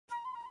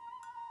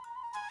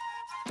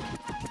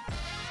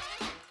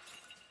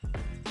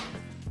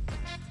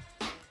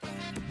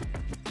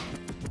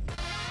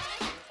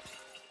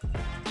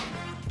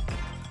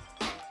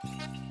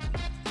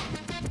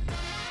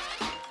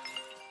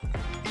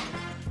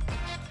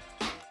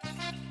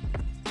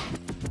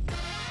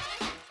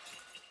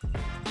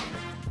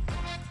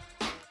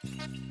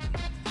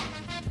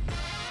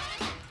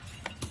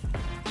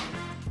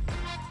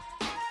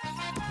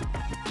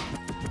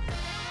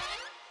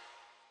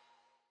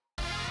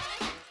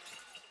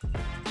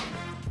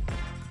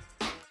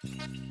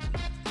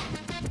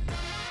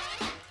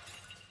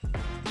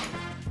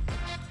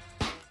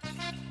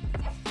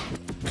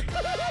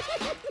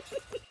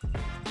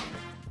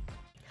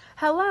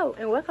Hello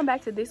and welcome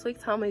back to this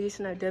week's home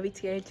edition of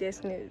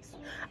WTHS News.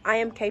 I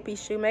am KP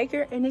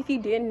Shoemaker, and if you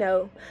didn't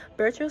know,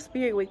 Virtual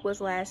Spirit Week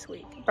was last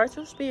week.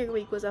 Virtual Spirit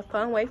Week was a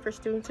fun way for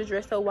students to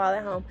dress up while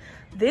at home.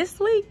 This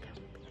week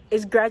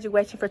is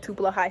graduation for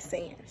Tupelo High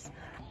seniors.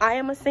 I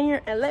am a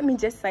senior, and let me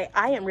just say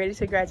I am ready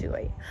to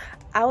graduate.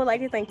 I would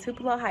like to thank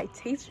Tupelo High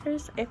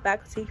teachers and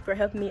faculty for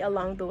helping me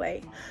along the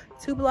way.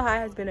 Tupelo High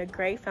has been a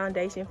great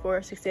foundation for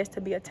success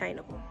to be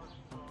attainable.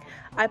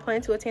 I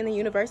plan to attend the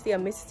University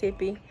of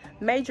Mississippi,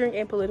 majoring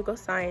in political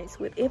science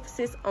with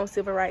emphasis on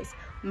civil rights,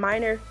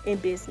 minor in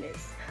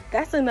business.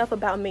 That's enough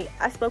about me.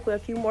 I spoke with a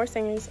few more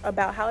seniors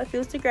about how it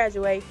feels to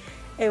graduate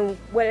and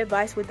what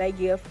advice would they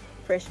give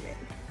freshmen.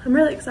 I'm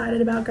really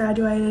excited about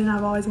graduating.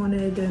 I've always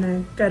wanted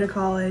to go to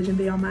college and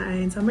be on my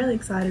own, so I'm really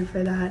excited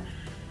for that.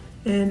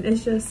 And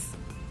it's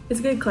a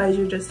good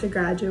closure just to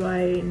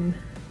graduate, and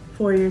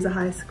 4 years of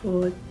high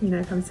school,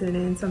 comes to an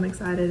end, so I'm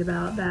excited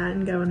about that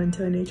and going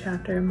into a new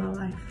chapter in my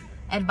life.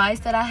 Advice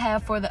that I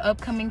have for the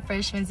upcoming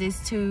freshmen is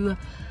to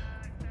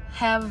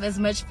have as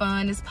much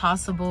fun as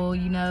possible.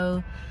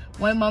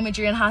 One moment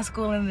you're in high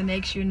school and the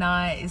next you're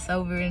not. It's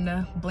over in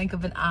the blink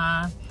of an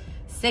eye.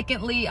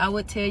 Secondly, I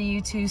would tell you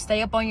to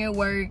stay up on your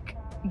work,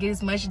 get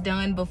as much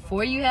done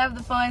before you have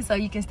the fun so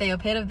you can stay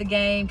ahead of the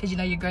game, because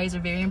your grades are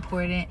very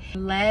important.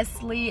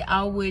 Lastly,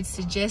 I would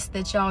suggest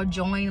that y'all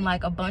join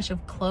like a bunch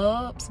of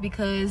clubs,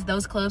 because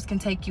those clubs can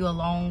take you a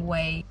long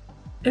way.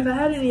 If I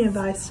had any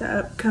advice to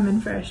upcoming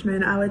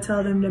freshmen, I would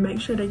tell them to make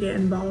sure to get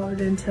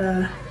involved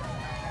into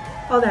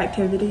all the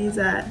activities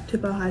that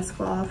Tupelo High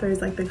School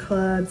offers, like the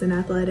clubs and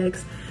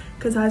athletics,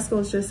 because high school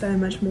is just so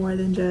much more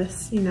than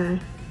just,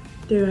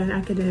 doing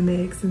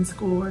academics and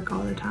schoolwork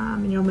all the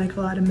time, and you'll make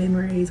a lot of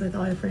memories with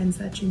all your friends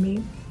that you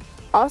meet.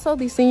 Also,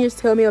 the seniors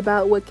tell me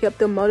about what kept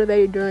them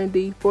motivated during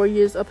the 4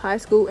 years of high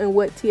school and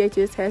what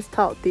THS has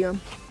taught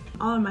them.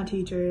 All of my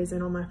teachers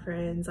and all my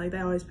friends, they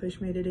always push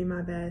me to do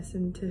my best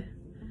and to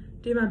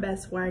do my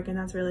best work, and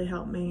that's really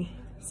helped me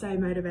stay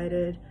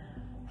motivated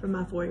for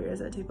my 4 years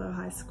at Tupelo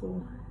High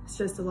School. It's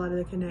just a lot of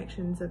the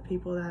connections of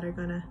people that are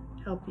gonna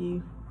help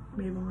you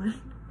move on.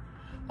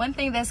 One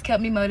thing that's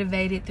kept me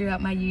motivated throughout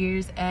my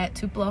years at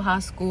Tupelo High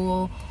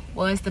School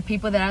was the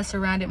people that I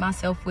surrounded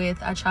myself with.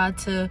 I tried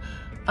to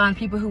find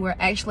people who were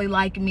actually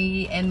like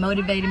me and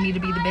motivated me to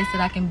be the best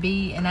that I can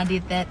be, and I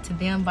did that to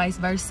them, vice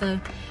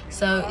versa.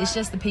 So it's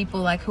just the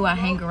people who I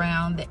hang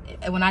around.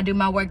 When I do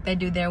my work, they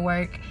do their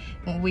work.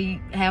 When we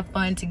have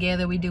fun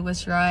together, we do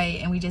what's right,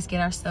 and we just get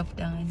our stuff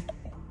done.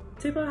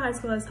 Tupelo High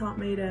School has taught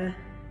me to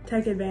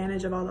take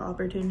advantage of all the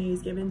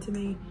opportunities given to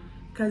me,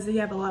 because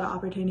you have a lot of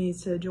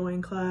opportunities to join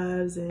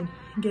clubs and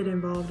get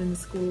involved in the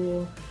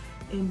school,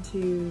 and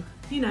to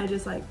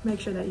just make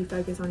sure that you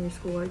focus on your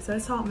schoolwork. So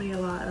it's taught me a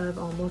lot of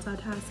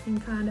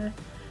multitasking, kinda.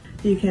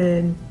 You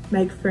can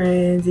make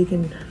friends, you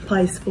can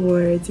play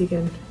sports, you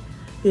can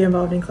be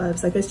involved in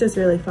clubs. It's just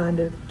really fun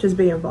to just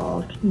be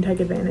involved and take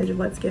advantage of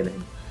what's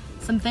given.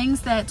 Some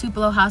things that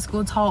Tupelo High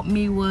School taught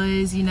me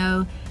was,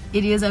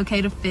 it is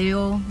okay to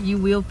fail. You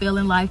will fail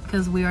in life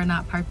because we are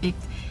not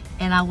perfect.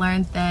 And I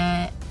learned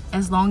that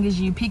as long as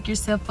you pick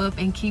yourself up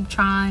and keep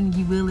trying,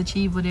 you will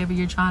achieve whatever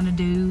you're trying to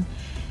do.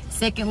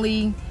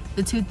 Secondly,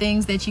 the two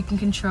things that you can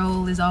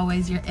control is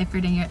always your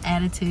effort and your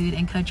attitude,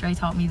 and Coach Ray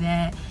taught me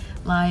that.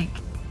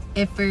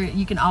 Effort,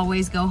 you can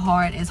always go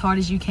hard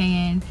as you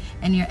can,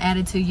 and your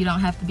attitude, you don't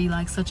have to be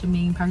such a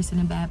mean person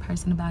and bad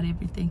person about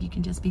everything. You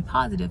can just be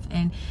positive,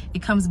 and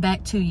it comes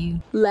back to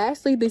you.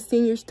 Lastly, the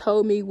seniors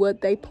told me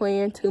what they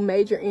plan to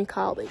major in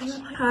college.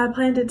 I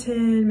plan to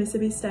attend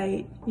Mississippi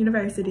State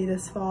University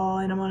this fall,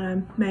 and I want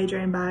to major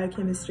in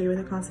biochemistry with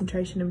a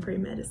concentration in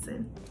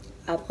pre-medicine.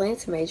 I plan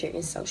to major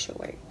in social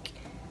work.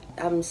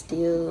 I'm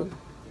still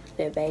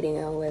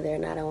debating on whether or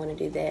not I want to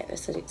do that or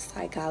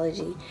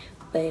psychology,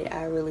 but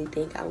I really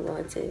think I'm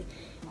going to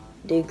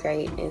do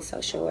great in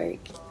social work.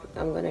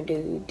 I'm going to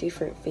do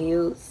different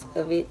fields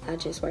of it, not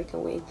just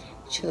working with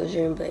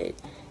children, but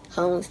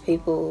homeless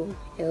people,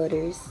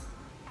 elders,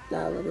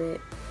 all of that.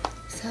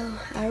 So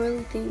I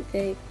really think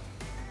that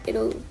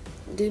it'll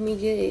do me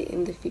good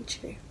in the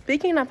future.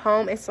 Speaking of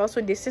home and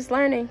social distance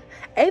learning,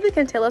 Ava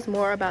can tell us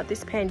more about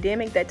this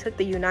pandemic that took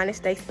the United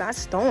States by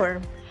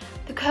storm.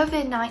 The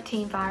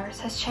COVID-19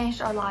 virus has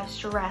changed our lives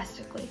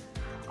drastically.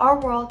 Our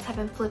worlds have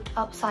been flipped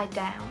upside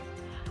down.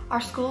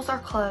 Our schools are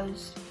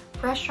closed,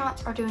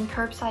 restaurants are doing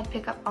curbside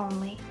pickup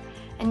only,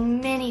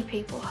 and many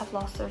people have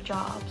lost their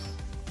jobs.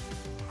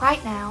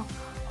 Right now,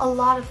 a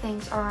lot of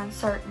things are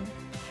uncertain,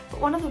 but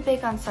one of the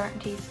big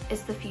uncertainties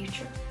is the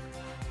future.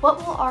 What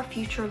will our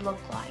future look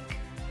like?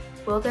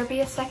 Will there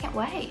be a second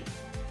wave?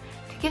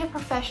 To get a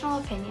professional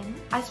opinion,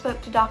 I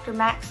spoke to Dr.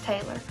 Max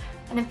Taylor,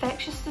 an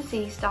infectious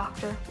disease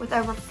doctor with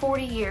over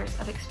 40 years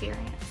of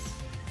experience.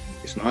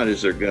 It's not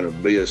as there's going to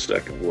be a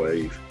second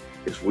wave.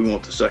 It's we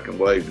want the second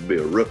wave to be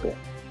a ripple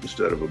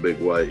instead of a big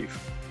wave.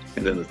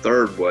 And then the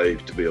third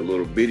wave to be a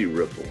little bitty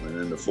ripple. And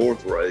then the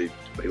fourth wave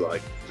to be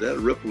like, is that a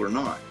ripple or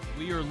not?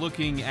 We are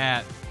looking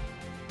at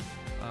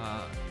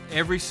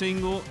every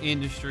single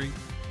industry.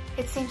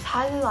 It seems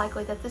highly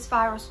likely that this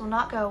virus will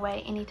not go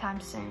away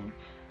anytime soon.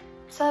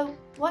 So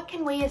what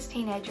can we as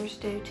teenagers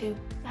do to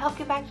help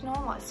get back to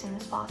normal as soon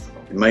as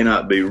possible? It may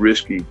not be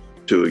risky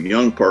to a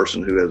young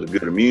person who has a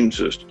good immune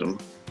system.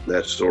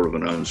 That's sort of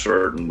an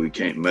uncertain. We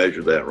can't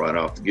measure that right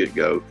off the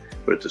get-go.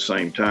 But at the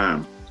same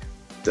time,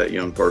 if that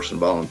young person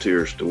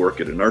volunteers to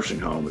work at a nursing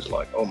home, it's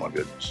like, oh my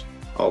goodness,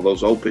 all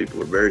those old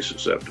people are very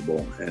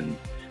susceptible, and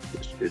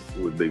it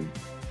would be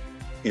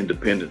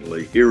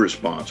independently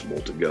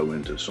irresponsible to go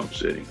into some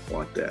city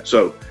like that.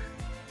 So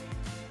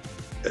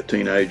a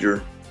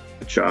teenager,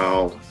 a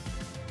child,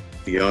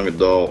 a young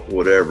adult,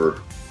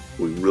 whatever,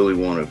 we really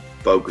want to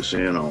focus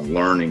in on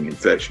learning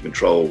infection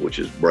control, which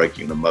is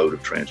breaking the mode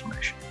of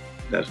transmission.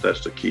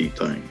 That's the key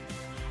thing.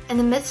 In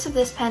the midst of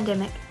this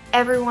pandemic,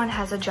 everyone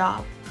has a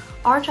job.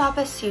 Our job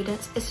as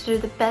students is to do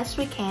the best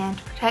we can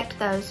to protect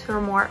those who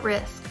are more at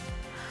risk.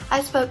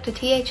 I spoke to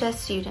THS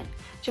student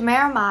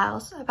Jamara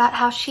Miles about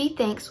how she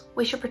thinks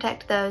we should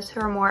protect those who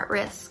are more at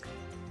risk.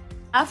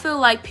 I feel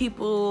like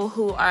people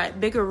who are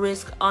at bigger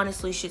risk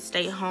honestly should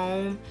stay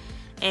home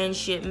and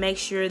should make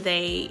sure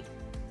they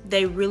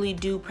really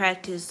do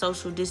practice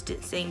social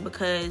distancing,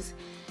 because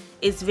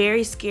it's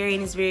very scary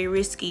and it's very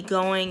risky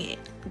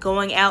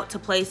going out to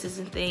places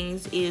and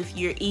things if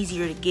you're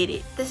easier to get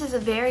it. This is a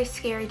very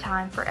scary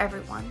time for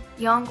everyone,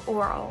 young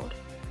or old.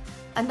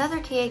 Another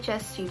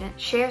THS student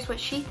shares what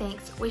she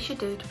thinks we should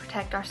do to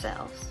protect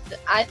ourselves.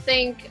 I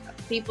think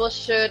people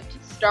should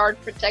start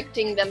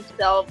protecting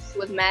themselves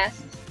with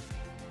masks.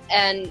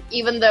 And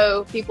even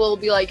though people will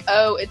be like,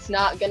 oh, it's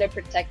not gonna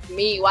protect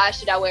me, why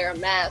should I wear a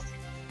mask?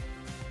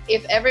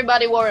 If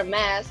everybody wore a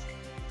mask,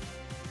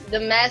 the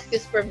mask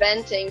is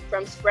preventing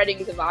from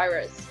spreading the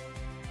virus.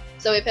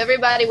 So if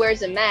everybody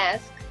wears a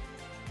mask,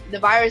 the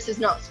virus is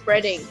not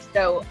spreading.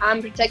 So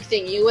I'm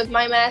protecting you with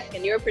my mask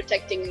and you're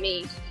protecting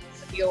me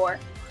with yours.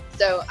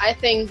 So I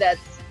think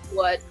that's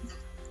what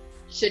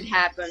should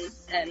happen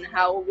and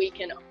how we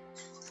can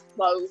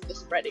slow the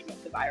spreading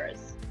of the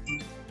virus.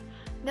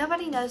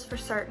 Nobody knows for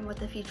certain what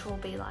the future will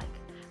be like,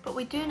 but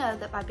we do know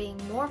that by being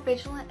more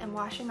vigilant and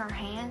washing our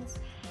hands,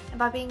 and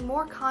by being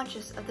more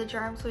conscious of the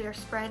germs we are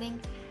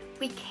spreading,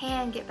 we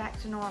can get back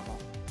to normal.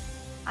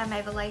 I'm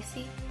Ava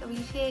Lacey,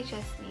 WTHS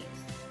News.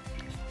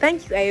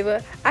 Thank you,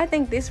 Ava. I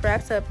think this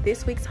wraps up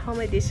this week's home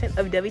edition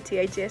of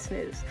WTHS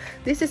News.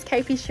 This is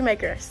KP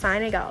Shoemaker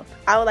signing off.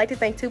 I would like to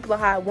thank Tupelo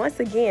High once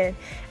again,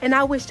 and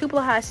I wish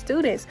Tupelo High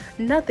students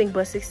nothing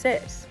but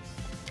success.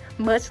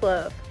 Much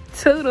love.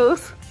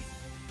 Toodles.